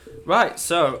Right,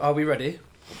 so are we ready?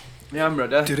 Yeah, I'm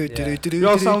ready. You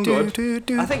all sound good?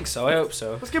 I think so, I hope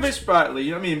so. Let's get a bit sprightly,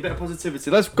 you know what I mean? A bit of positivity.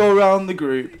 Let's go around the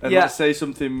group and Yeah. let's say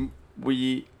something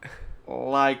we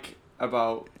like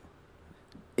about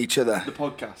Each other. the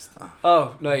podcast.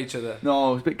 Oh, not each other.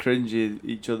 No, it's a bit cringy,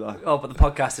 each other. Oh, but the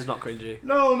podcast is not cringy.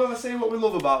 No, let's say what we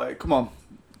love about it. Come on.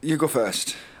 You go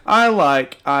first.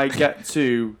 I get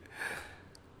to...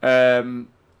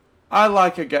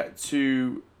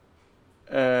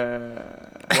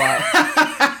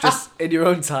 Wow. Just in your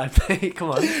own time, mate. Come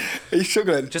on. Are you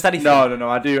struggling? Just anything. No,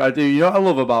 I do. You know what I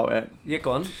love about it? Yeah,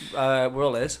 go on. We're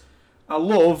all ears. I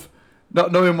love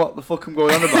not knowing what the fuck I'm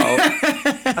going on about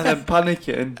and then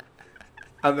panicking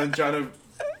and then trying to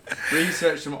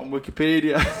research them on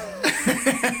Wikipedia.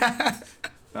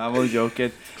 No, I'm only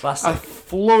joking. A Classic.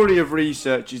 flurry of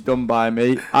research is done by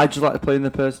me. I just like to play in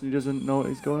the person who doesn't know what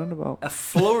he's going on about. A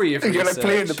flurry of You're going research. to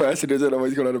play in the person who doesn't know what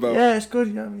he's going on about. Yeah, it's good.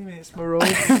 You know what I mean? It's my role.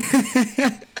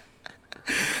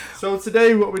 So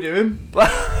today, what we're doing? All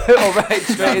right,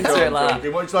 straight into it, lad.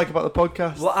 What do you like about the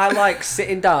podcast? Well, I like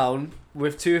sitting down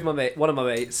with one of my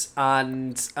mates,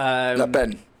 and Like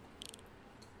Ben.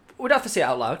 we'd have to say it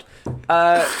out loud.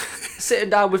 Sitting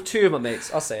down with two of my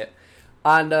mates, I'll say it,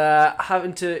 and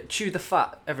having to chew the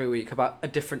fat every week about a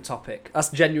different topic. That's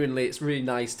genuinely, it's really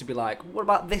nice to be like, what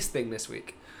about this thing this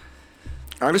week?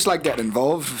 I just like getting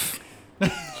involved.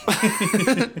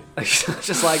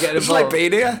 Just like getting It's like involved.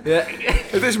 being here. Yeah,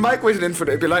 If this mic wasn't in for it,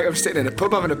 it'd be like I'm sitting in a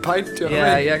pub having a pint. Do you know what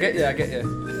I mean? I get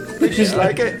you. I just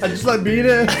like it. I just like being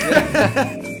here.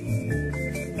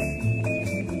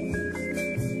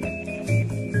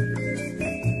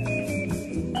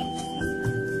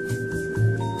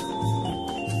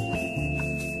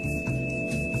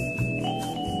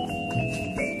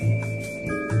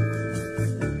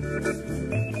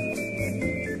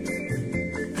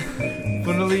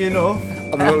 Funnily enough,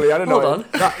 I'm lonely. I don't know. Hold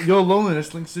on. your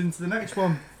loneliness links into the next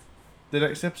one. The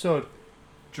next episode.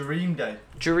 Dream Day.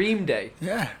 Dream Day.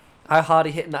 Yeah. How hard are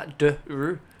you hitting that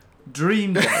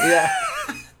Dream Day. Yeah.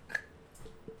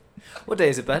 What day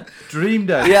is it, Ben? Dream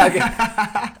Day. Yeah.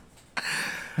 Okay.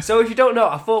 So if you don't know,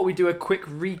 I thought we'd do a quick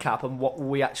recap on what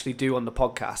we actually do on the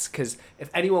podcast, because if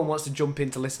anyone wants to jump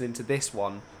into listening to this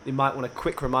one, they might want a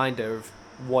quick reminder of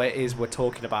what it is we're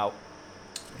talking about.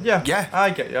 Yeah. Yeah. I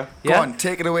get you. Go Yeah? on,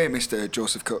 take it away, Mr.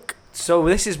 Joseph Cook. So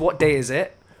this is what day is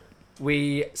it?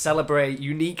 We celebrate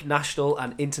unique national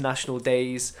and international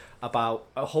days about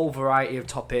a whole variety of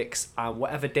topics, and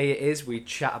whatever day it is, we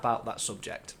chat about that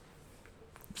subject.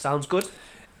 Sounds good?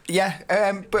 Yeah,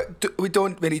 but we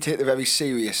don't really take the very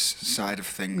serious side of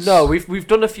things. No, we've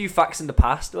done a few facts in the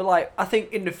past. We're like, I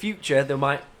think in the future they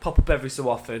might pop up every so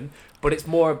often, but it's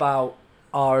more about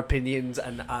our opinions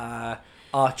and our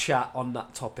chat on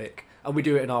that topic, and we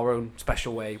do it in our own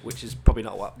special way, which is probably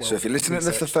not what. So if you're listening to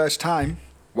this for the first time,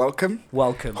 welcome.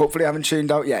 Welcome. Hopefully, I haven't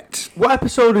tuned out yet. What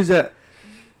episode is it?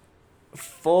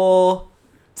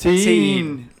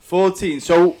 14. 14.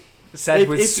 So Said If-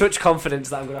 with if- such confidence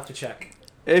that I'm gonna have to check.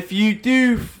 if you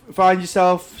do find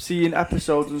yourself seeing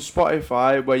episodes on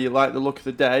Spotify where you like the look of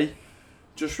the day,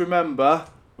 just remember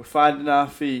we're finding our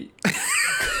feet.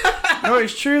 No,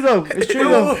 it's true though. It's true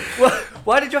though. Well,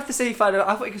 why did you have to say find out?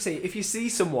 I thought you could say if you see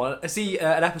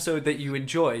an episode that you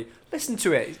enjoy, listen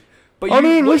to it. But Oh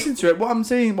no, what- listen to it. What I'm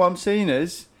saying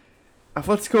is,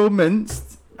 Atletico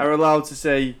Minced are allowed to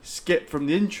say skip from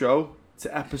the intro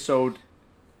to episode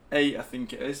 8, I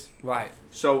think it is. Right.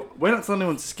 So we're not telling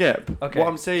anyone to skip. Okay. What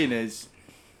I'm saying is,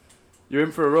 you're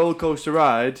in for a roller coaster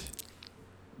ride.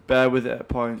 Bear with it at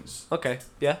points. Okay.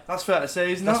 Yeah. That's fair to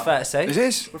say, isn't That's it? fair to say. It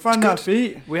is. We're finding our It's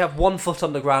feet. We have one foot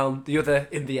on the ground, the other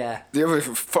in the air. The other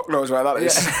fuck knows where that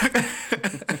is.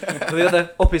 The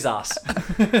other up his ass.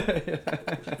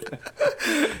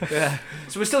 Yeah.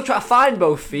 So we're still trying to find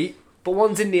both feet, but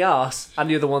one's in the arse and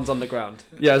the other one's on the ground.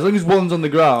 Yeah, as long as one's on the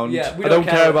ground, Yeah, we I don't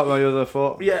don't care about my other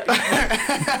foot. Yeah.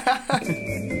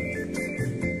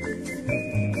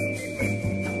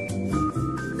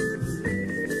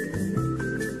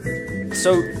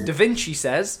 So Da Vinci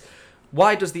says,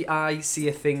 why does the eye see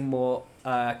a thing more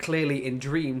clearly in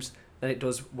dreams than it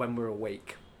does when we're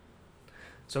awake?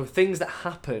 So things that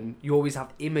happen, you always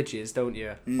have images, don't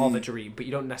you, of a dream, but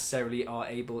you don't necessarily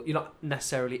you're not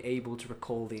necessarily able to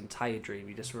recall the entire dream.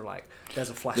 You just were like, there's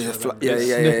a flash. There's a of yeah.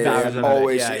 remembrance.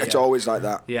 Always, Yeah, it's yeah. always like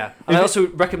that. Yeah, and I also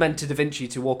recommend to Da Vinci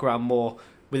to walk around more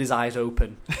with his eyes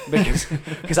open,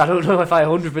 because I don't know if I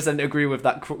 100% agree with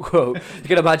that quote. You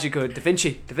can imagine going, Da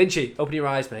Vinci, open your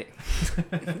eyes, mate.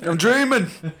 I'm dreaming.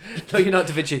 No, you're not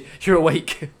Da Vinci. You're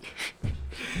awake.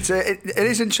 So it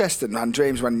is interesting, man.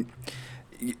 Dreams when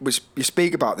you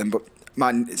speak about them, but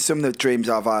Man, some of the dreams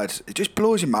I've had, it just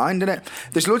blows your mind, doesn't it?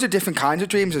 There's loads of different kinds of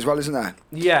dreams as well, isn't there?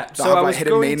 Yeah, so have, I like, was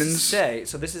hidden going to meanings. say,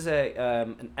 so this is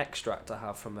an extract I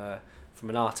have from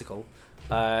an article,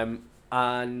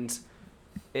 and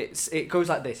it goes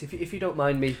like this. If you don't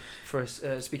mind me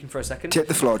speaking for a second. Tip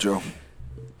the floor, Joe.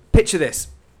 Picture this.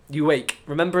 You wake,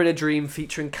 remembering a dream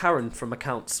featuring Karen from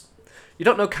Accounts. You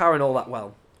don't know Karen all that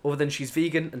well, other than she's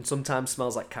vegan and sometimes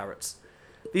smells like carrots.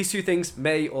 These two things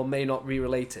may or may not be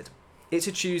related. It's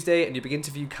a Tuesday and you begin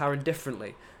to view Karen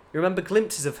differently. You remember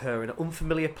glimpses of her in an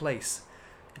unfamiliar place.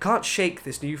 You can't shake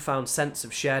this newfound sense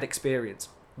of shared experience.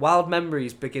 Wild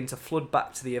memories begin to flood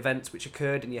back to the events which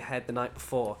occurred in your head the night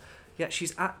before, yet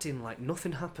she's acting like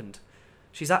nothing happened.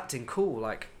 She's acting cool,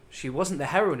 like she wasn't the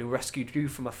heroine who rescued you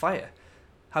from a fire.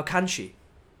 How can she?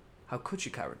 How could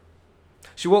you, Karen?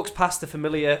 She walks past the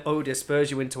familiar odour,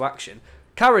 spurs you into action.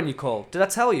 Karen, you call. Did I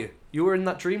tell you? You were in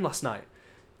that dream last night.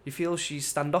 You feel she's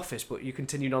standoffish, but you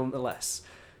continue nonetheless.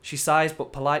 She sighs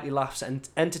but politely laughs and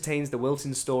entertains the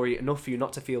wilting story enough for you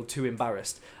not to feel too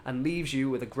embarrassed, and leaves you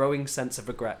with a growing sense of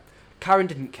regret. Karen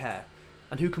didn't care,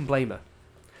 and who can blame her?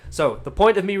 So, the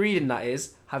point of me reading that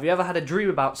is, have you ever had a dream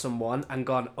about someone and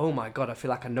gone, oh my god, I feel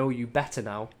like I know you better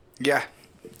now? Yeah,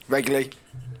 regularly.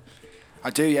 I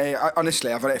do. Yeah.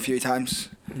 Honestly, I've had it a few times,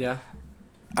 Yeah.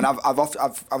 and I've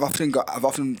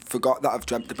often forgot that I've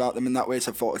dreamt about them in that way,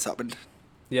 so I thought it's happened.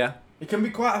 Yeah. It can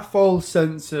be quite a false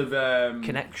sense of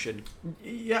Connection.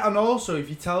 Yeah, and also if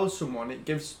you tell someone, it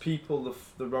gives people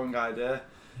the wrong idea,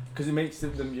 because it makes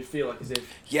them you feel like as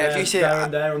if Yeah, if you say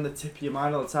they're on the tip of your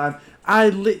mind all the time. I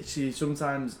literally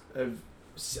sometimes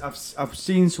I've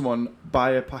seen someone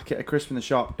buy a packet of crisps in the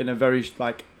shop in a very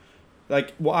like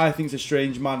what I think is a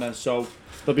strange manner. So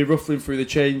they'll be ruffling through the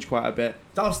change quite a bit.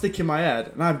 That'll stick in my head,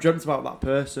 and I've dreamt about that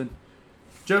person.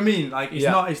 Do you know what I mean? Like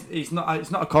it's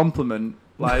not a compliment.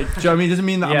 Like, do you know what I mean? It doesn't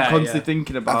mean that I'm constantly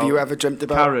thinking about. Have you ever dreamt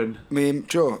about Karen? Me and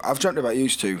Joe? I've dreamt about you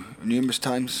two numerous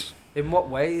times. In what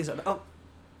ways? Oh,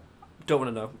 don't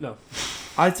want to know. No.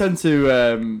 I tend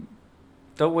to.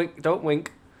 Don't wink. Don't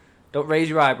wink. Don't raise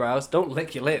your eyebrows. Don't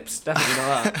lick your lips. Definitely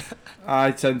not that.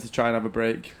 I tend to try and have a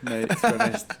break, mate. To be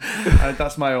honest,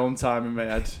 that's my own time in my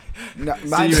head. No,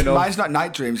 mine's not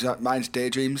night dreams. Mine's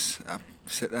daydreams. I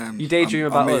sit there. You daydream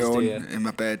on about my us, own, do you? in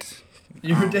my bed.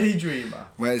 You're a daydreamer.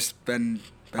 Where's Ben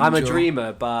I'm a Joe?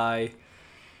 Dreamer by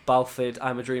Balford.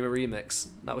 I'm a Dreamer remix.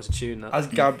 That was a tune. That. As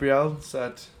Gabrielle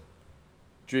said,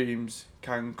 dreams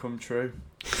can come true.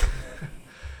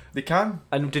 They can.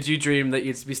 And did you dream that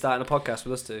you'd be starting a podcast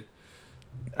with us two?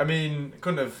 I mean,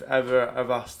 couldn't have ever have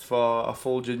asked for a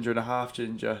full ginger and a half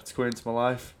ginger to come into my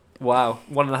life. Wow,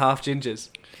 1.5 gingers.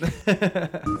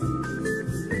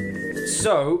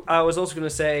 So I was also going to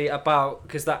say about,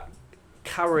 because that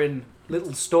Karen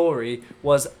little story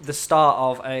was the start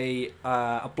of a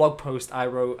blog post I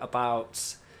wrote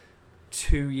about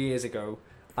 2 years ago,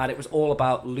 and it was all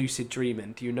about lucid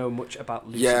dreaming. Do you know much about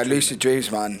lucid dreaming? Yeah, lucid dreams,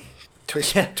 man.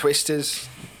 Twisters.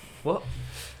 What?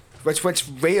 What's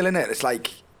real in it? It's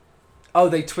like. Oh,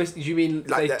 they twist. You mean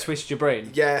Like they that. twist your brain?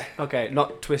 Yeah. Okay,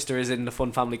 not Twister as in the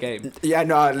Fun Family game. Yeah,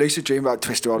 no, I lucid dream about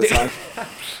Twister all the time.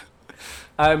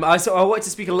 I wanted to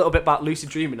speak a little bit about lucid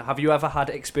dreaming. Have you ever had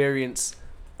experience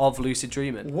of lucid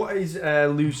dreaming? What is a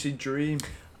lucid dream?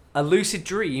 A lucid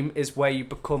dream is where you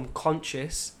become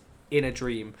conscious in a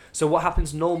dream. So what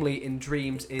happens normally in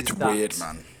dreams is It's that weird,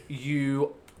 man.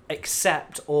 you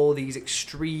accept all these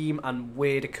extreme and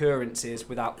weird occurrences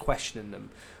without questioning them.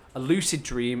 A lucid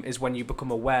dream is when you become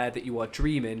aware that you are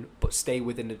dreaming but stay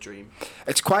within a dream.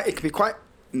 It can be quite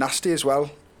nasty as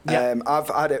well. Yeah. I've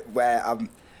had it where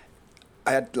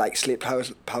I had like sleep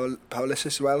paralysis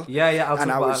as well. Yeah, I'll talk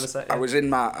And about that in a sec. I was in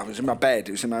my bed.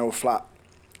 It was in my old flat,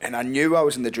 and I knew I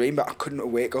was in the dream, but I couldn't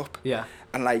wake up. Yeah.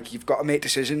 And like you've got to make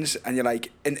decisions, and you're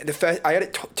like, in the first, I had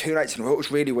it 2 nights in a row. It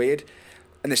was really weird.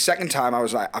 And the second time, I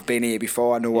was like, I've been here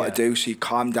before. I know what to do. So you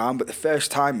calm down. But the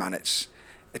first time, man, it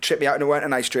tripped me out, and it weren't a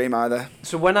nice dream either.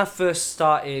 So when I first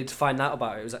started finding out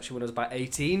about it, it was actually when I was about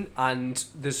 18, and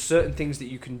there's certain things that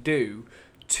you can do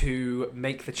to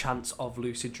make the chance of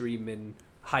lucid dreaming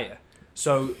higher.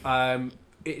 So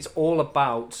it's all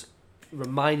about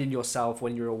reminding yourself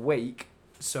when you're awake,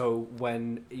 so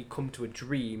when you come to a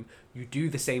dream, you do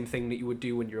the same thing that you would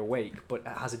do when you're awake, but it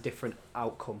has a different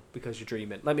outcome because you're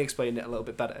dreaming. Let me explain it a little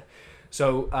bit better.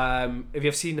 So have you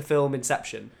ever seen the film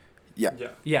Inception? Yeah.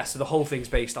 Yeah, so the whole thing's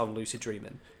based on lucid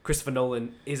dreaming. Christopher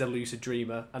Nolan is a lucid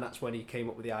dreamer, and that's when he came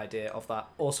up with the idea of that.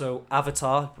 Also,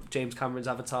 Avatar, James Cameron's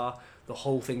Avatar, the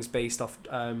whole thing's based off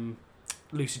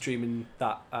lucid dreaming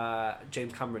that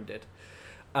James Cameron did.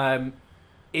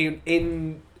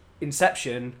 In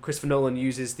Inception, Christopher Nolan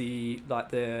uses what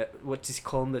does he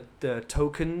call them, the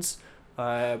tokens,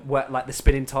 where like the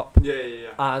spinning top,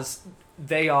 as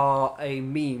they are a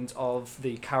means of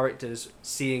the characters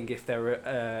seeing if they're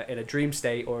in a dream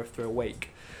state or if they're awake.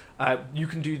 You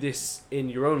can do this in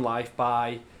your own life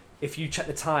by, if you check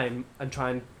the time and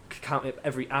try and count it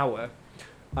every hour.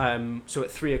 So at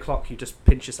 3 o'clock you just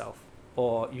pinch yourself,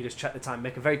 or you just check the time,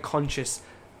 make a very conscious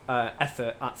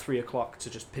effort at 3 o'clock to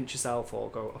just pinch yourself or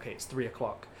go, okay, it's 3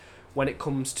 o'clock. When it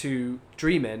comes to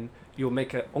dreaming, you'll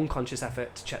make an unconscious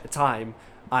effort to check the time,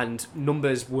 and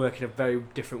numbers work in a very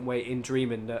different way in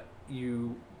dreaming. That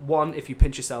one, if you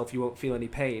pinch yourself, you won't feel any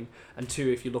pain, and two,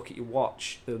 if you look at your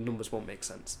watch, the numbers won't make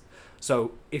sense.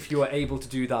 So if you are able to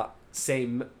do that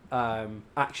same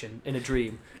action in a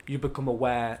dream, you become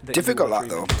aware that difficult you are that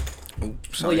dreaming. though. Oh,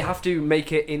 sorry. Well, you have to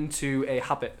make it into a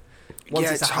habit. Once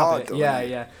Yeah, it's it's a hard habit, though, yeah, isn't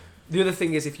it? yeah. The other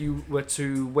thing is, if you were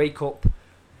to wake up,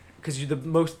 because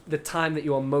the time that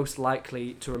you are most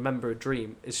likely to remember a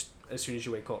dream is as soon as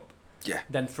you wake up. Yeah.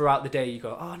 Then throughout the day you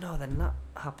go, oh no, then that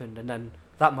happened, and then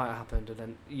that might have happened, and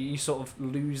then you sort of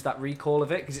lose that recall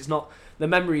of it, because it's not, the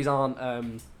memories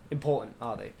aren't important,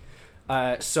 are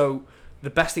they? So the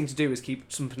best thing to do is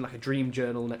keep something like a dream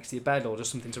journal next to your bed, or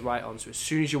just something to write on. So as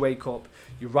soon as you wake up,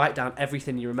 you write down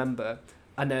everything you remember,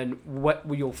 and then what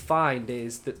you'll find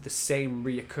is that the same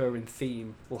reoccurring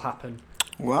theme will happen.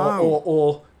 Wow.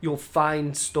 Or you'll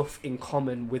find stuff in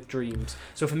common with dreams.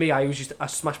 So for me, I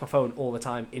smash my phone all the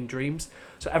time in dreams.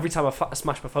 So every time I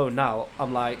smash my phone now,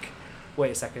 I'm like,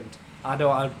 wait a second, I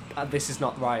know this is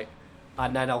not right.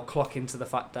 And then I'll clock into the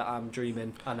fact that I'm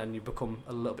dreaming, and then you become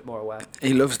a little bit more aware.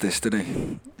 He loves this, doesn't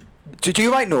he? Do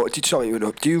you write notes?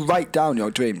 Do you write down your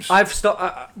dreams? I've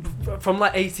stopped from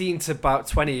like 18 to about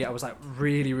 20. I was like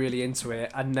really, really into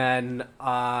it, and then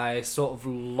I sort of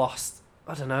lost.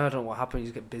 I don't know what happened.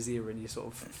 You get busier and you sort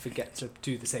of forget to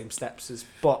do the same steps.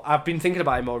 But I've been thinking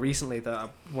about it more recently, that I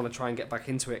want to try and get back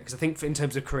into it, because I think in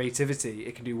terms of creativity,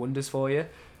 it can do wonders for you.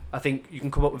 I think you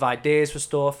can come up with ideas for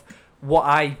stuff. What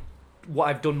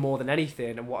I've done more than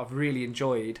anything, and what I've really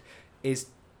enjoyed, is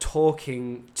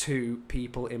talking to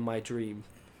people in my dream.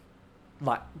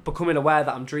 Like becoming aware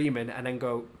that I'm dreaming, and then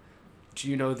go, do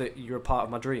you know that you're a part of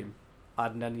my dream?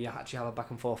 And then you actually have a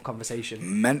back and forth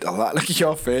conversation. Mental that. Look at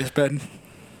your face, Ben.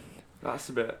 That's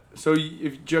a bit. So,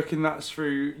 if you reckon that's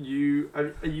through you,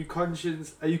 are you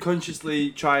conscious? Are you consciously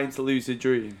trying to lose a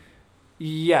dream?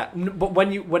 Yeah, but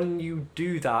when you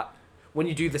do that, when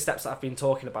you do the steps that I've been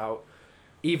talking about,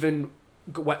 even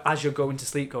as you're going to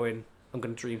sleep, going, I'm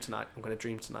going to dream tonight. I'm going to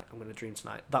dream tonight. I'm going to dream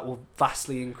tonight. That will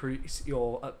vastly increase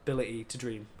your ability to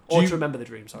dream, or to remember the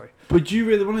dream. Sorry. But do you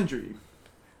really want to dream?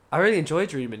 I really enjoy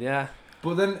dreaming. Yeah.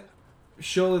 But then,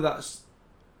 surely that's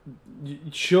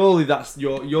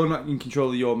you're not in control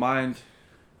of your mind.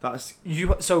 That's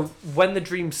you. So when the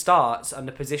dream starts and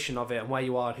the position of it and where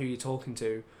you are and who you're talking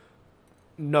to,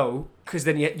 no, because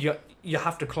then you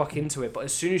have to clock into it. But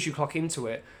as soon as you clock into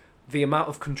it, the amount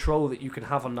of control that you can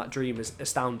have on that dream is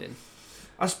astounding.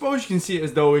 I suppose you can see it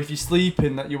as though if you're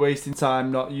sleeping that you're wasting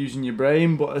time not using your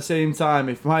brain, but at the same time,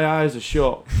 if my eyes are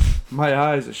shut,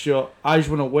 I just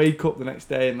want to wake up the next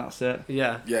day and that's it.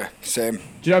 Yeah. Yeah, same. Do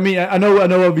you know what I mean? I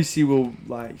know obviously we'll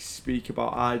like speak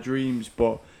about our dreams,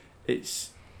 but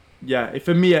it's, yeah, if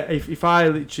for me, if I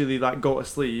literally like go to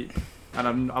sleep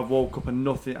and I've woke up and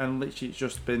nothing, and literally it's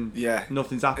just been,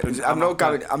 nothing's happened. I'm not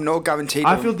guaranteed.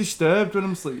 I feel disturbed when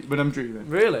I'm dreaming.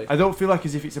 Really? I don't feel like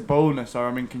as if it's a bonus or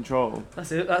I'm in control.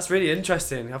 That's really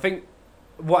interesting. I think,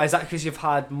 what is that, because you've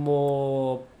had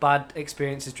more bad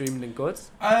experiences dreaming than good?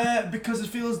 Because it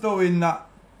feels as though in that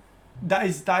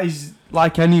is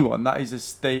like anyone, that is a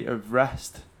state of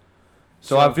rest.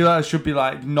 So I feel like I should be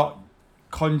like not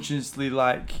consciously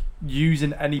like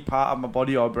using any part of my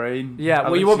body or brain. Yeah,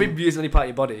 well, you won't be using any part of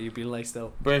your body. You'll be lay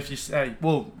still. But if you say,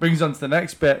 well, brings on to the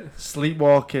next bit,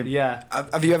 sleepwalking. Yeah.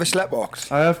 Have you ever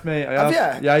sleepwalked? I have, mate. I have.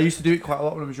 Have you? Yeah, I used to do it quite a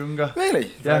lot when I was younger. Really?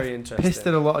 Yeah, Very interesting. pissed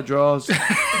in a lot of drawers. When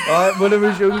I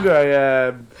was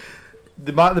younger,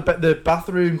 the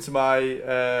bathroom to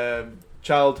my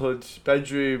childhood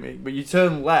bedroom, but you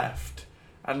turn left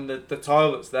and the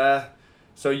toilet's there.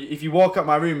 So if you walk out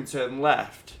my room and turn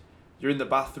left, you're in the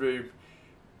bathroom.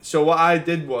 So what I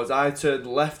did was I turned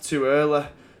left too early.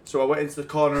 So I went into the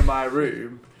corner of my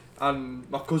room and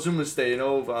my cousin was staying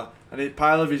over and a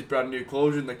pile of his brand new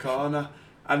clothes in the corner.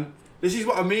 And this is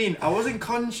what I mean. I wasn't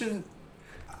conscious.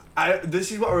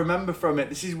 This is what I remember from it.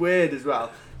 This is weird as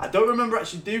well. I don't remember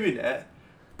actually doing it,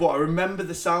 but I remember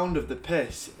the sound of the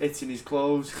piss hitting his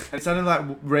clothes. And it sounded like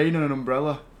rain on an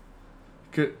umbrella.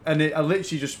 And I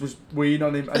literally just was weeing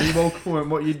on him, and he woke up and went,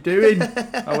 "What are you doing?"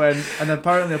 I went, and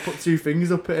apparently I put 2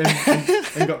 fingers up at him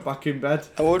and got back in bed.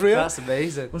 How old were you? That's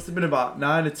amazing. Must have been about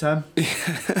 9 or 10.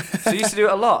 So you used to do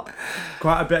it a lot?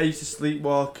 Quite a bit. I used to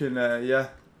sleepwalk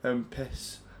and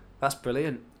piss. That's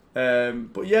brilliant.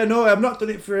 But yeah, no, I've not done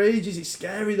it for ages. It's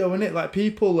scary though, isn't it? Like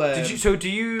people.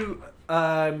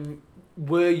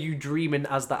 Were you dreaming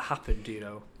as that happened? Do you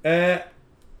know?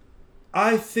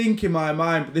 I think in my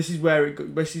mind, but this is where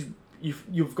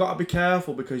you've got to be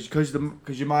careful because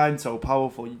your mind's so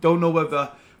powerful. You don't know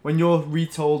whether when you're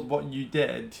retold what you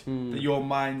did that your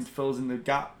mind fills in the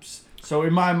gaps. So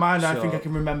in my mind, I think I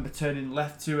can remember turning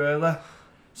left too early.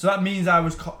 So that means I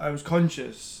was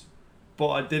conscious, but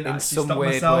I didn't in actually some stop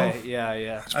weird myself. way.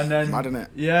 Yeah. That's And then mad, isn't it?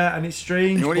 Yeah, and it's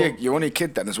strange. You're only a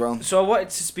kid then as well. So I wanted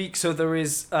to speak. So there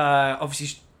is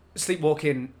obviously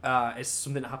sleepwalking is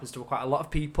something that happens to quite a lot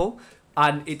of people,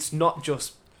 and it's not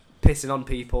just pissing on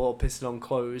people or pissing on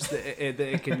clothes that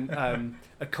it can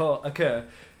occur.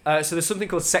 So there's something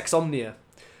called sexomnia,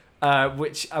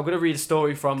 which I'm going to read a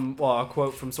story from, or a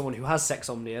quote from someone who has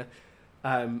sexomnia.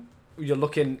 Why are you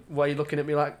looking at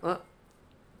me like that?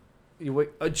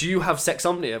 Do you have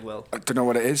sexomnia, Will? I don't know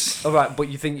what it is. All right, but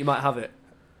you think you might have it?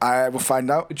 I will find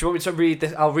out. Do you want me to read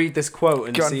this? I'll read this quote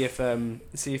and Go on. see if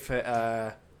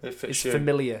it is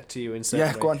familiar to you in certain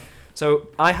Yeah, way. go on. So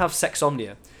I have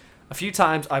sexomnia. A few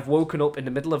times I've woken up in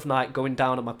the middle of the night going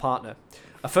down on my partner.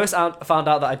 I first found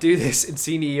out that I do this in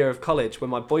senior year of college when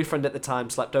my boyfriend at the time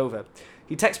slept over.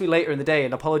 He texted me later in the day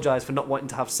and apologised for not wanting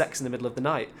to have sex in the middle of the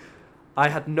night. I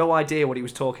had no idea what he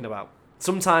was talking about.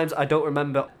 Sometimes I don't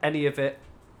remember any of it.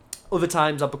 Other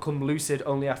times I become lucid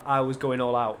only after I was going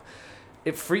all out.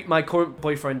 It freaked my current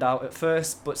boyfriend out at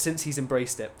first, but since he's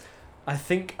embraced it. I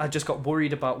think I just got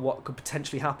worried about what could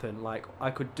potentially happen, like what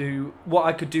I could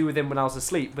do with him when I was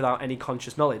asleep without any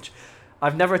conscious knowledge.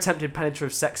 I've never attempted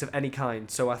penetrative sex of any kind,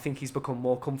 so I think he's become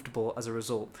more comfortable as a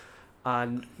result.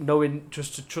 And knowing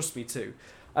just to trust me too.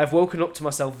 I've woken up to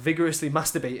myself vigorously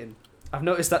masturbating. I've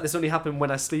noticed that this only happened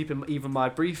when I sleep in either my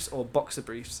briefs or boxer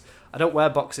briefs. I don't wear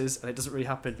boxers, and it doesn't really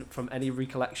happen from any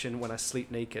recollection when I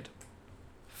sleep naked.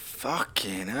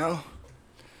 Fucking hell.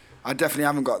 I definitely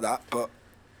haven't got that, but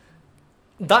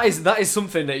That is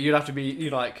something that you'd have to be,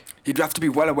 you'd have to be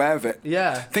well aware of it.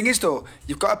 Yeah. Thing is though,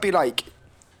 you've got to be like,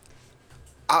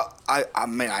 I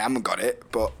mean, I haven't got it,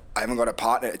 but I haven't got a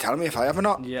partner to tell me if I have or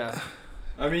not. Yeah.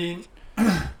 I mean,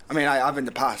 I have in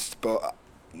the past, but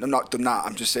I've not done that.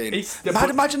 I'm just saying. It's-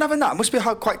 Imagine having that. It must be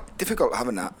quite difficult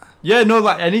having that. yeah, no,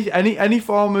 like any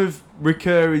form of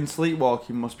recurring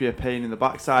sleepwalking must be a pain in the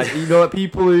backside. You know, like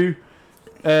people who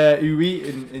eat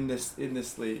in the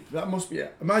sleep. That must be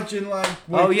it. Imagine like.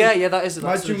 That is.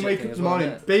 Imagine waking up in the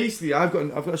morning. Basically, I've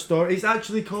got a story. It's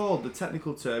actually called, the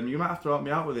technical term. You might have to help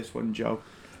me out with this one,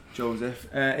 Joseph.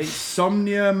 It's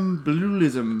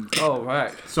somnambulism. Oh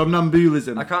right.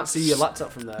 Somnambulism. I can't see your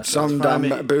laptop from there.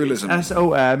 Somnambulism.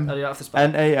 Oh, you don't have to spell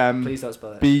it. SOMNAMBULISM. Please don't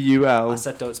spell it. I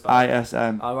said don't spell it.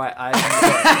 All right.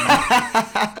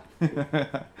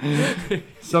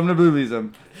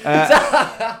 Somnambulism.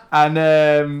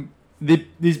 And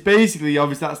there's basically,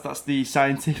 obviously, that's the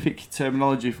scientific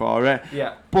terminology for it.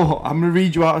 Yeah. But I'm gonna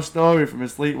read you out a story from a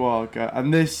sleepwalker,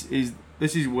 and this is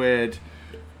weird.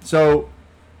 So,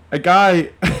 a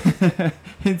guy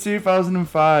in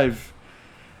 2005,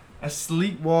 a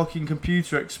sleepwalking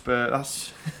computer expert.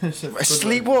 That's A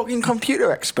sleepwalking computer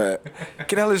expert.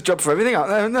 Can hell his job for everything out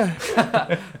there, isn't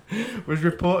there? was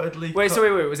reportedly. Wait.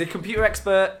 Was he a computer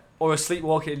expert or a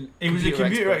sleepwalking? He was a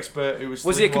computer expert who was.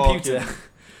 Was he a computer?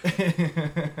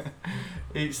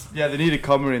 They need a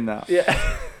comma in that.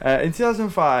 Yeah. In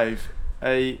 2005,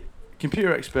 a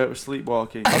computer expert was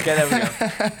sleepwalking. Okay, there we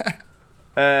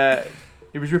go.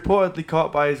 He was reportedly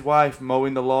caught by his wife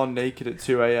mowing the lawn naked at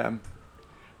 2 a.m.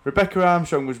 Rebecca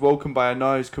Armstrong was woken by a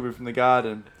noise coming from the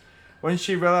garden. When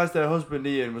she realised her husband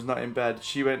Ian was not in bed,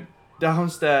 she went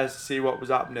downstairs to see what was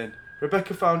happening.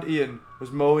 Rebecca found Ian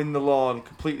was mowing the lawn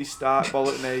completely stark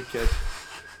bollock naked.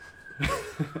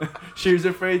 She was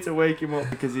afraid to wake him up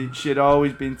because she had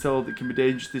always been told it can be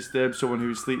dangerous to disturb someone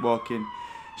who is sleepwalking.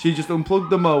 She just unplugged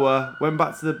the mower, went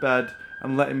back to the bed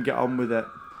and let him get on with it.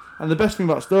 And the best thing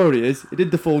about the story is, he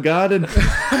did the full garden.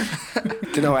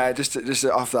 Do you know, just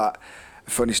off that, a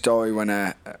funny story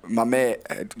when my mate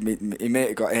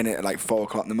got in at like 4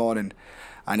 o'clock in the morning,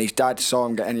 and his dad saw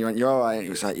him get in. He went, "You alright?" And he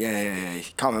was like, "Yeah."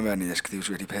 He can't remember any of this because he was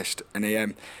really pissed. And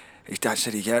his dad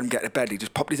said he let him get to bed. He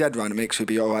just popped his head around and make sure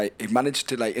he'd be alright. He managed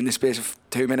to, like, in the space of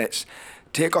 2 minutes,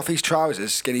 take off his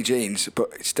trousers, skinny jeans,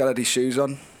 but still had his shoes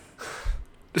on.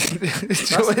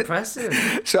 That's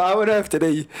impressive. So how on earth did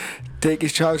he take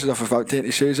his trousers off without taking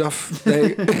his shoes off?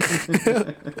 Like,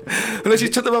 unless he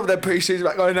took them off, then put his shoes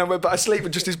back on and then went back to sleep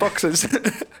with just his boxers.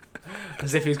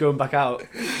 As if he was going back out.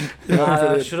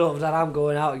 Shut up, Dad, I'm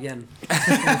going out again.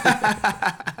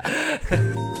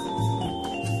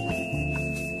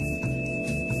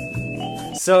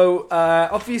 So,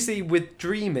 obviously with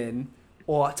dreaming,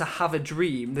 or to have a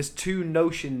dream, there's two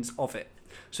notions of it.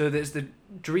 So there's the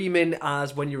dreaming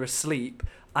as when you're asleep,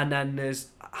 and then there's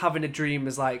having a dream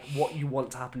as like what you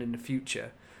want to happen in the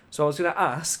future. So I was going to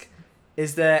ask,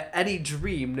 is there any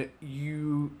dream that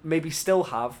you maybe still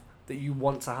have that you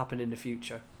want to happen in the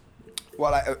future?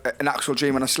 What, like an actual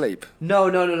dream when I sleep? No.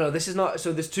 This is not.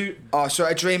 So there's two. Oh, so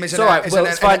a dream is It's alright. Well,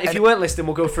 it's fine. If you weren't listening,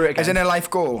 we'll go through it again. As in a life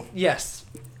goal? Yes.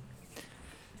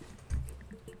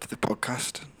 For the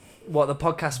podcast. What, the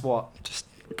podcast? What? Just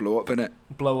blow up in it.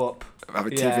 Blow up. Have a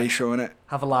TV show in it.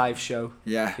 Have a live show.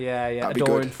 Yeah. Yeah. That'd be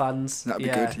Adoring good. fans. That'd be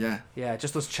good. Yeah. Yeah.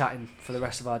 Just us chatting for the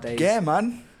rest of our days. Yeah,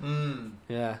 man.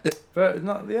 Yeah. But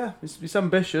not, yeah, it's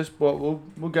ambitious, but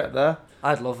we'll get there.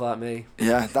 I'd love that, me.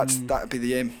 Yeah, that'd be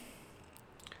the aim.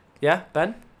 Yeah,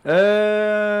 Ben.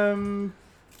 I'm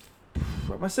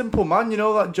a simple man, you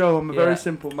know that, Joe. I'm a very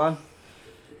simple man.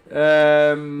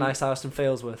 Nice Harrison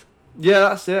Failsworth. Yeah,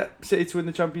 that's it. City to win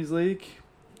the Champions League.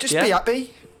 Just be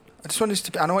happy. I just want us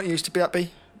to be. I don't want you to be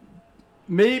happy.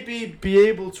 Maybe be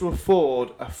able to afford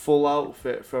a full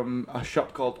outfit from a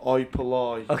shop called Oi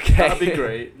Polloi. Okay. That'd be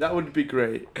great. That would be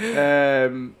great.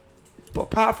 But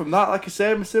apart from that, like I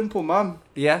say, I'm a simple man.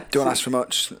 Yeah. Don't ask for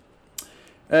much.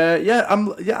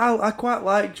 I quite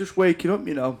like just waking up,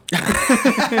 you know.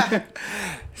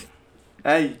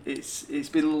 Hey, it's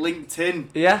been linked in.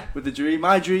 Yeah. With the dream.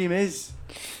 My dream is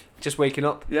just waking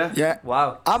up. Yeah. Yeah.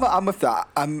 Wow. I'm with that.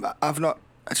 I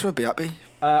just want to be happy.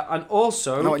 And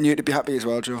also, I want you to be happy as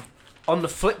well, Joe. On the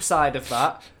flip side of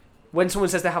that, when someone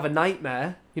says they have a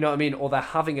nightmare, you know what I mean, or they're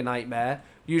having a nightmare,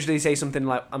 usually they say something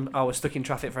like, I was stuck in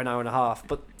traffic for an hour and a half,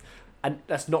 and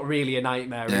that's not really a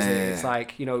nightmare, is it? Yeah. It's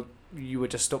like, you know, you were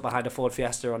just stuck behind a Ford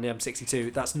Fiesta on the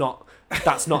M62. That's not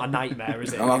a nightmare,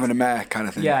 is it? I'm having a mare kind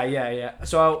of thing. Yeah.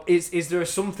 So is there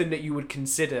something that you would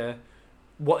consider?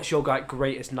 What's your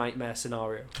greatest nightmare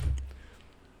scenario?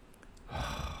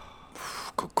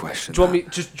 Good question. Do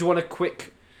you want a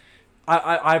quick?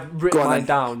 I've written mine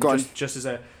down just as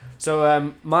a.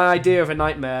 So my idea of a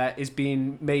nightmare is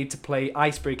being made to play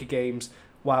icebreaker games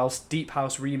whilst deep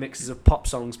house remixes of pop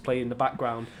songs play in the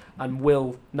background, and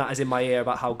Will natters in my ear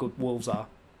about how good Wolves are.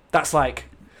 That's like.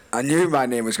 I knew my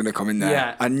name was going to come in there.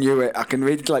 Yeah. I knew it. I can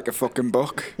read it like a fucking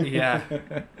book. Yeah.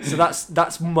 So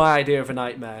that's my idea of a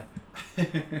nightmare.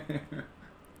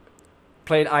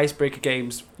 Playing icebreaker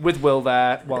games with Will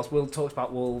there, whilst Will talks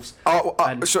about Wolves.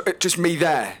 So just me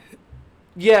there?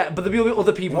 Yeah, but there'll be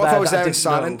other people what there. What if I was that there I in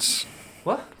silence? Know.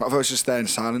 What? What if I was just there in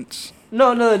silence?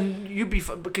 No, you'd be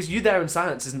because you there in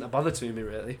silence isn't a bother to me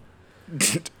really.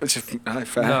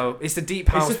 Fair. No, it's the deep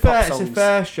house It's pop songs. a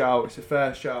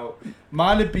fair shout.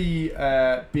 Mine would be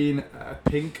being at a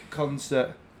Pink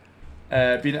concert.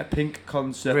 Being at a Pink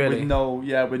concert Really?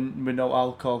 with no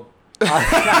alcohol.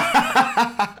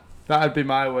 That'd be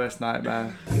my worst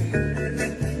nightmare.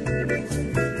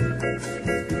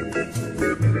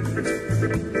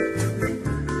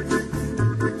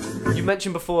 You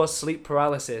mentioned before sleep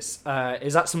paralysis.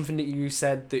 Is that something that you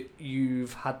said that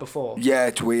you've had before? Yeah,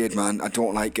 it's weird, man. I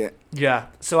don't like it. Yeah.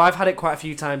 So I've had it quite a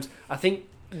few times. I think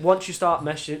once you start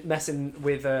messing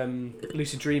with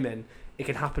lucid dreaming, it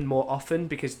can happen more often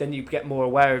because then you get more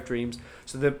aware of dreams.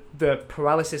 So the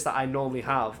paralysis that I normally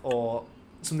have, or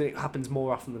something that happens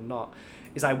more often than not,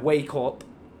 is I wake up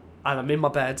and I'm in my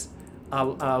bed.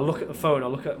 I'll look at the phone. I'll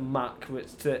look at Mac, which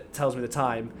tells me the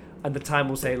time, and the time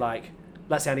will say like,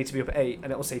 let's say I need to be up at 8,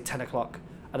 and it will say 10 o'clock,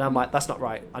 and I'm like, that's not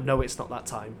right. I know it's not that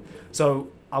time. So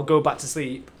I'll go back to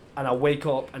sleep and I'll wake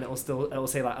up and it will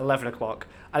say like 11 o'clock,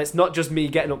 and it's not just me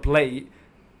getting up late.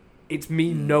 It's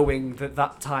me knowing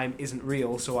that time isn't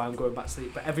real, so I'm going back to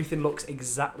sleep. But everything looks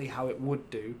exactly how it would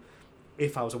do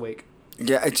if I was awake.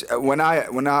 Yeah, it's when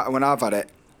I've had it,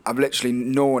 I've literally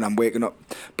known I'm waking up,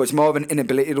 but it's more of an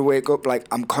inability to wake up. Like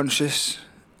I'm conscious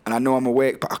and I know I'm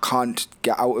awake, but I can't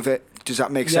get out of it. Does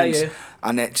that make sense? Yeah.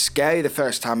 And it's scary. The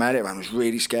first time I had it, man, it was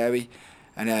really scary.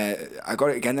 And I got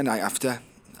it again the night after.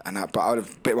 But I was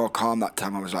a bit more calm that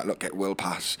time. I was like, look, it will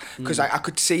pass. Because I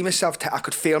could see myself, I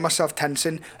could feel myself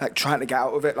tensing, like trying to get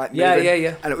out of it, like moving.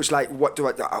 Yeah. And it was like, what do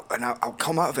I do? And I'll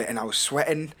come out of it and I was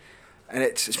sweating. And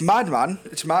it's mad, man.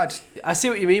 It's mad. I see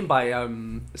what you mean by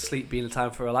sleep being a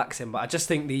time for relaxing, but I just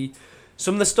think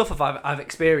some of the stuff I've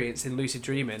experienced in lucid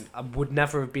dreaming, I would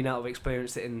never have been able to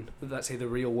experience it in, let's say, the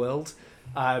real world.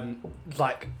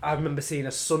 Like I remember seeing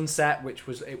a sunset, which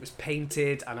was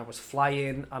painted, and I was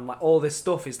flying, and like all this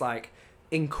stuff is like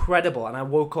incredible. And I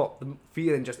woke up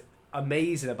feeling just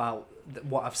amazing about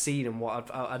what I've seen and what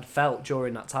I'd felt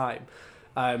during that time.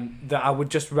 That I would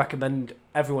just recommend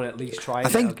everyone at least trying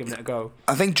it or giving it a go.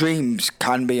 I think dreams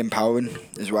can be empowering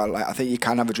as well. Like I think you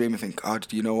can have a dream and think, oh,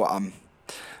 do you know what, I'm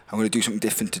going to do something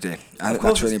different today. I think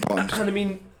that's really important. And I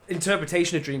mean,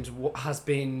 interpretation of dreams has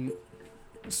been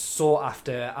sought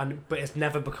after, but it's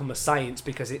never become a science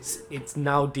because it's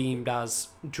now deemed as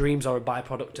dreams are a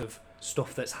byproduct of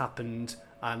stuff that's happened,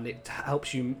 and it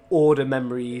helps you order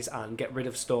memories and get rid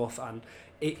of stuff, and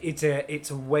it's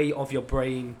a way of your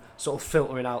brain sort of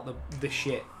filtering out the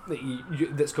shit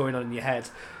that's going on in your head.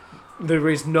 There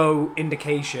is no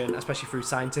indication, especially through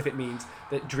scientific means,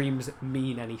 that dreams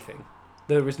mean anything.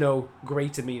 There is no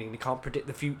greater meaning. They can't predict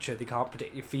the future. They can't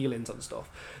predict your feelings and stuff.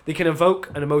 They can evoke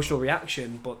an emotional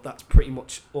reaction, but that's pretty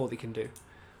much all they can do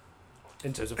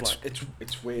in terms of life.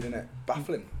 It's weird, isn't it?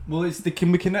 Baffling. Well, it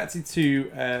can be connected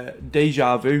to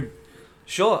deja vu.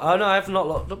 Sure. Oh no, I've not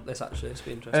looked up this actually. It's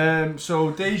been interesting.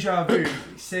 So deja vu,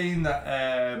 saying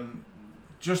that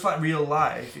just like real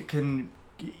life,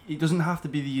 it doesn't have to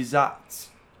be the exact.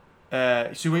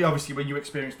 So obviously, when you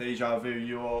experience deja vu,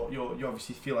 you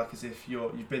obviously feel like as if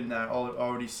you've been there,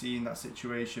 already seen that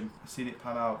situation, seen it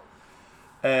pan out.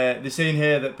 They're saying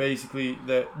here that basically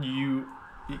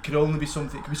it could only be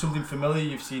something. It could be something familiar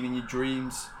you've seen in your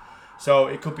dreams. So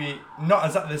it could be not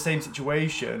exactly the same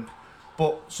situation,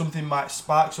 but something might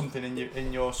spark something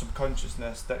in your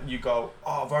subconsciousness that you go,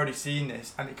 oh, I've already seen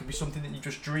this, and it could be something that you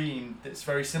just dreamed that's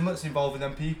very similar. It's involving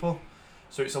them people.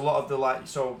 So it's a lot of the like.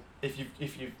 So if you've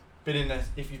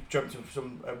dreamt of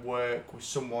some work with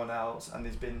someone else, and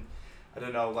there's been, I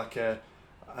don't know, like a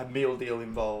meal deal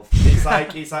involved. It's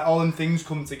like all them things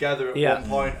come together at one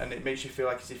point, and it makes you feel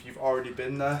like as if you've already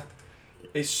been there.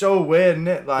 It's so weird, isn't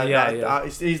it? Like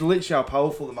it's literally how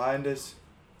powerful the mind is.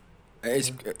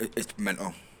 It's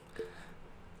mental.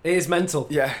 It is mental.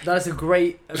 Yeah. That's a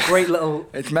great little.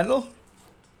 It's mental.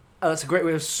 That's a great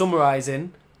way of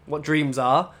summarising what dreams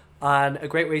are, and a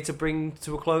great way to bring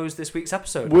to a close this week's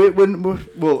episode.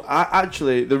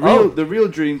 Actually, the real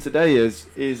dream today is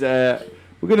we're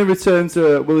going to return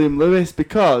to William Lewis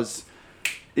because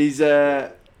he's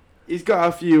got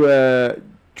a few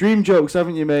dream jokes,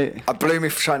 haven't you, mate? I blew me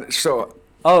for trying to sort.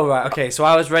 Oh right, okay. So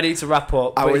I was ready to wrap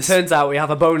up, but it turns out we have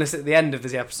a bonus at the end of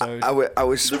this episode. I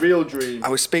was the real dream. I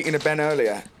was speaking to Ben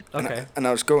earlier. Okay. And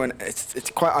I was going. It's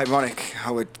quite ironic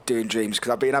how we're doing dreams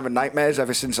because I've been having nightmares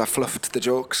ever since I fluffed the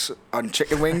jokes on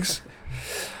chicken wings.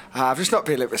 I've just not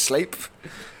been able to sleep.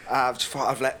 I've just thought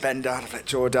I've let Ben down, I've let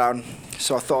Joe down.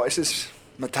 So I thought this is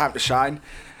my time to shine.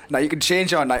 Now you can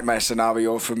change our nightmare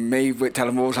scenario from me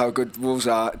telling Wolves how good Wolves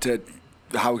are to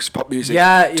the house pop music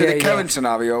to the current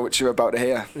scenario which you're about to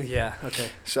hear. Yeah. Okay.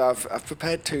 So I've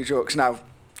prepared 2 jokes now.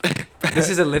 This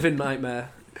is a living nightmare.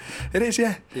 It is,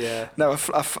 yeah. Yeah. No,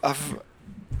 I've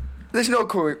there's no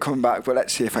coming back, but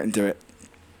let's see if I can do it.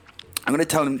 I'm going to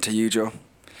tell them to you, Joe.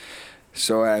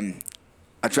 So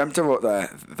I dreamt I wrote the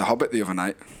Hobbit the other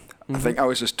night. Mm-hmm. I think I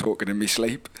was just talking in my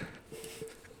sleep.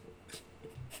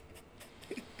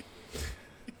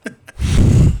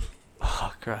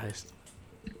 Oh, Christ.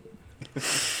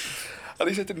 At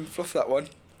least I didn't fluff that one.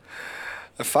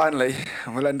 And finally,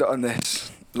 we'll end it on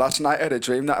this. Last night I had a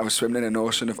dream that I was swimming in an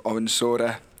ocean of orange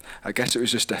soda. I guess it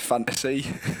was just a fantasy.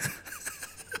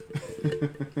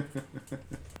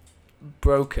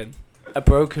 Broken. A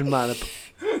broken man.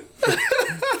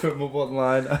 Put my one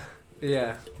liner.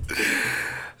 Yeah.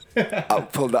 I'll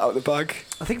pull that out of the bag.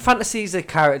 I think Fantasy is a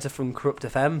character from Corrupt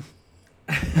FM.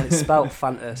 And it's spelled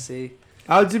fantasy.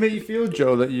 How does it make you feel,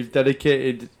 Joe, that you've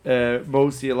dedicated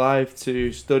most of your life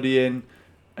to studying,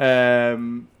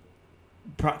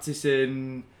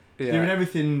 practicing, doing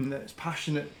everything that's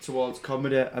passionate towards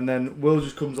comedy, and then Will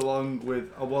just comes along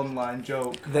with a one-line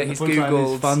joke that he's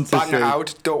googled. Bang it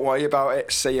out, don't worry about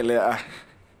it, see you later.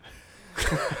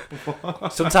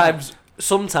 Sometimes,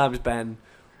 Ben,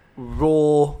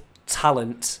 raw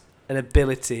talent and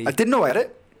ability. I didn't know I had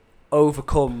it.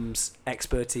 Overcomes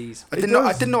expertise. I didn't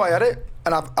know I had it,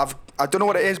 and I don't know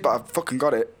what it is, but I've fucking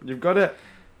got it. You've got it.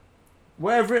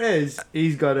 Whatever it is,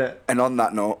 he's got it. And on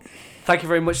that note, thank you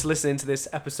very much for listening to this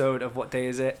episode of What Day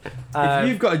Is It? If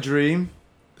you've got a dream,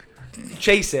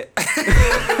 chase it.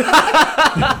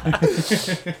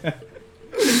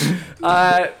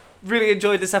 Really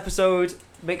enjoyed this episode.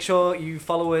 Make sure you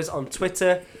follow us on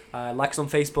Twitter, like us on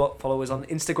Facebook, follow us on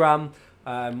Instagram.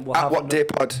 At What Day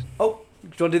Pod. Oh, do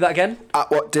you want to do that again?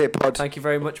 At What Day Pod. Thank you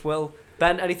very much, Will.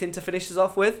 Ben, anything to finish us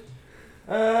off with?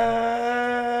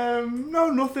 No,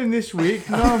 nothing this week.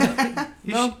 No,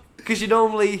 no. Because you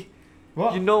normally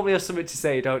What? have something to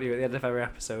say, don't you, at the end of every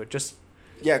episode? Just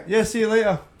Yeah. See you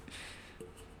later.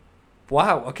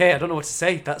 wow. Okay, I don't know what to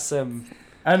say. That's And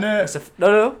no,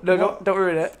 What? don't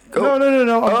ruin it.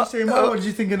 no. I'm just saying. What did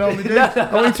you think I normally do? No.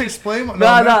 I want to explain what No,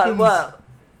 normally no. happens. Well,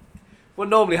 what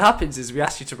normally happens is we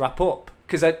ask you to wrap up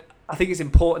because I think it's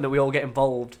important that we all get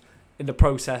involved in the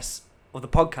process of the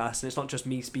podcast, and it's not just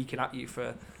me speaking at you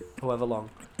for however long.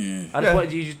 I just Yeah.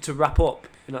 wanted you to wrap up.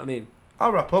 You know what I mean?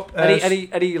 I'll wrap up.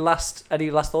 Any last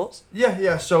thoughts?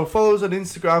 Yeah. So follow us on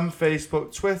Instagram,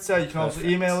 Facebook, Twitter. You can also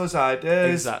Perfect. email us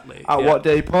ideas Exactly. at yeah. What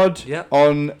Day Pod Yeah.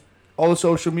 on all the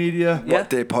social media. Yeah.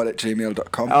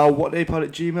 Whatdaypod@gmail.com.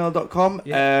 Whatdaypod@gmail.com.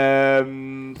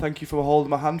 Thank you for holding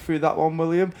my hand through that one,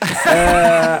 William.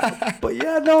 But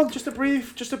yeah, no, just a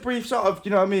brief sort of,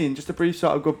 you know what I mean? Just a brief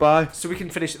sort of goodbye. So we can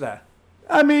finish it there,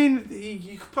 I mean,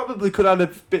 you probably could add a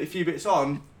few bits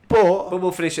on, but but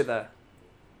we'll finish it there.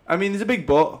 I mean, there's a big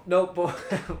but. No, but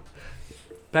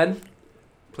Ben,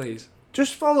 please.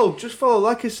 Just follow.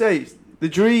 Like I say, the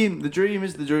dream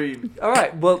is the dream. All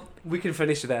right. Well, we can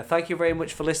finish it there. Thank you very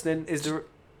much for listening. Is there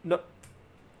no?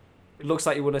 It looks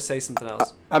like you want to say something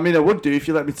else. I mean, I would do if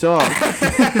you let me talk.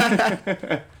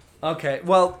 Okay.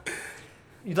 Well,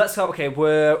 let's go. Okay,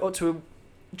 we're up to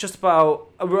just about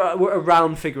we're a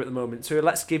round figure at the moment. So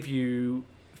let's give you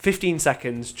 15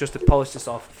 seconds just to polish this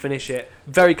off, finish it.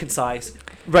 Very concise.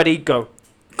 Ready? Go.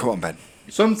 Come on, Ben.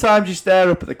 Sometimes you stare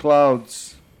up at the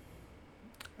clouds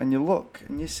and you look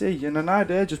and you see, and an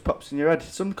idea just pops in your head.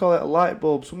 Some call it a light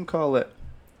bulb, some call it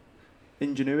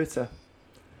ingenuity.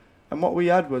 And what we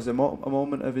had was a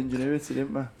moment of ingenuity,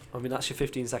 didn't we? I mean, that's your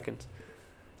 15 seconds.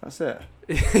 That's it.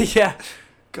 Yeah.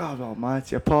 God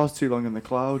almighty, I paused too long in the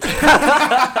clouds.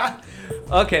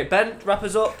 Okay, Ben, wrap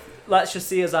us up. Let's just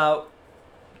see us out.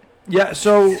 Yeah,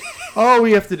 so all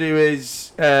we have to do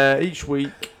is each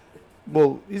week.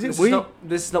 Well, is it This week?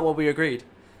 this is not what we agreed.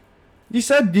 You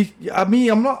said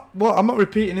I'm not. Well, I'm not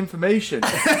repeating information.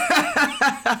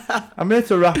 I'm here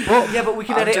to wrap up. Yeah, but we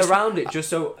can I'm edit just- around it just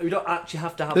so we don't actually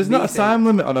have to have. There's not a meeting. time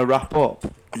limit on a wrap up.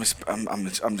 I'm just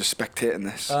spectating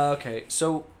this. Okay,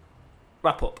 so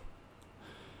wrap up.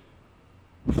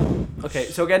 Okay,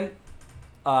 so again,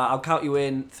 I'll count you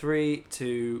in 3,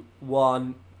 2,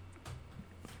 1.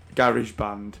 Garage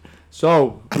band.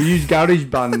 So we use garage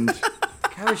band.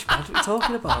 Garage band, what are you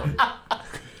talking about?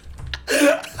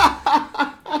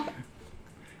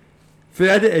 For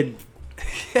editing.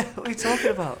 Yeah, what are you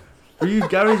talking about? We use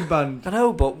garage band. I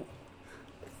know, but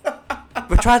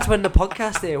we're trying to end the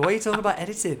podcast here. What are you talking about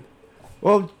editing?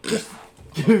 Well,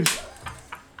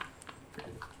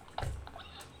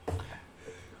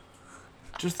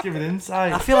 just give an I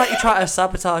insight. feel like you're trying to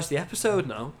sabotage the episode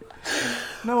now.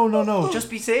 No. Just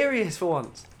be serious for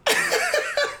once.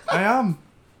 I am.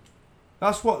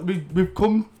 That's what we've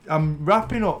come. I'm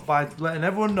wrapping up by letting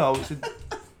everyone know it's a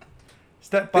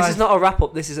step by This is not a wrap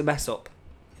up, this is a mess up.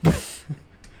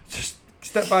 just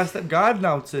step by step guide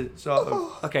now to sort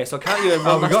of Okay, so I'll count you in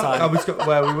how one we last got, how time. we got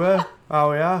where we were,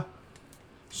 how we are.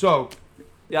 So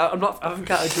Yeah, I haven't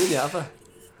counted you in yet, have I?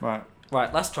 right,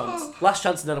 Right, last chance. Last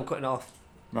chance and then I'm cutting it off.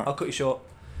 Right. I'll cut you short.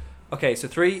 Okay, so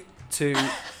 3, 2,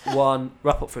 1,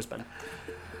 wrap up for us, Ben.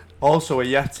 also a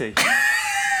Yeti.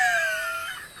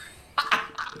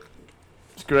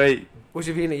 It's great, What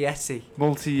do you mean a Yeti?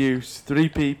 multi-use. 3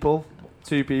 people,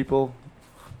 2 people,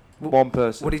 Wh- 1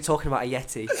 person. What are you talking about, a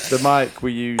Yeti? The mic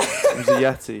we used was a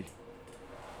Yeti.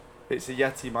 It's a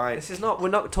Yeti mic. This is not, we're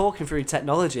not talking through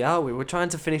technology, are we? We're trying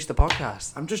to finish the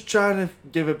podcast. I'm just trying to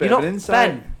give a bit You're of not, an insight.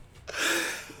 Ben,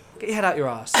 get your head out your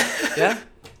arse. Yeah?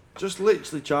 Just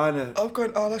literally trying to. I've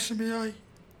got RSMEI.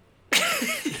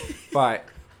 Right.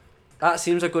 That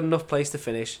seems a good enough place to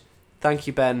finish. Thank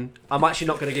you, Ben. I'm actually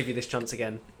not going to give you this chance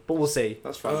again, but we'll see.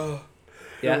 That's fine.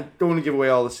 Yeah? Don't want to give away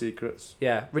all the secrets.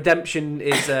 Yeah. Redemption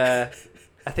is a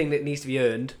thing that needs to be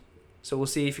earned, so we'll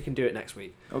see if you can do it next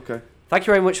week. Okay. Thank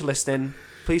you very much for listening.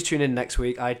 Please tune in next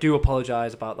week. I do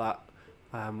apologise about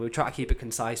that. We'll try to keep it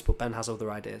concise, but Ben has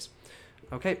other ideas.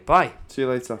 Okay, bye. See you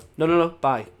later. No,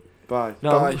 bye. Bye.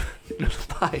 No, Bye. no,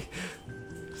 bye.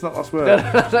 It's not last word. No,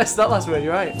 that's not last word,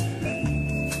 you're right.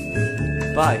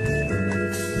 Bye.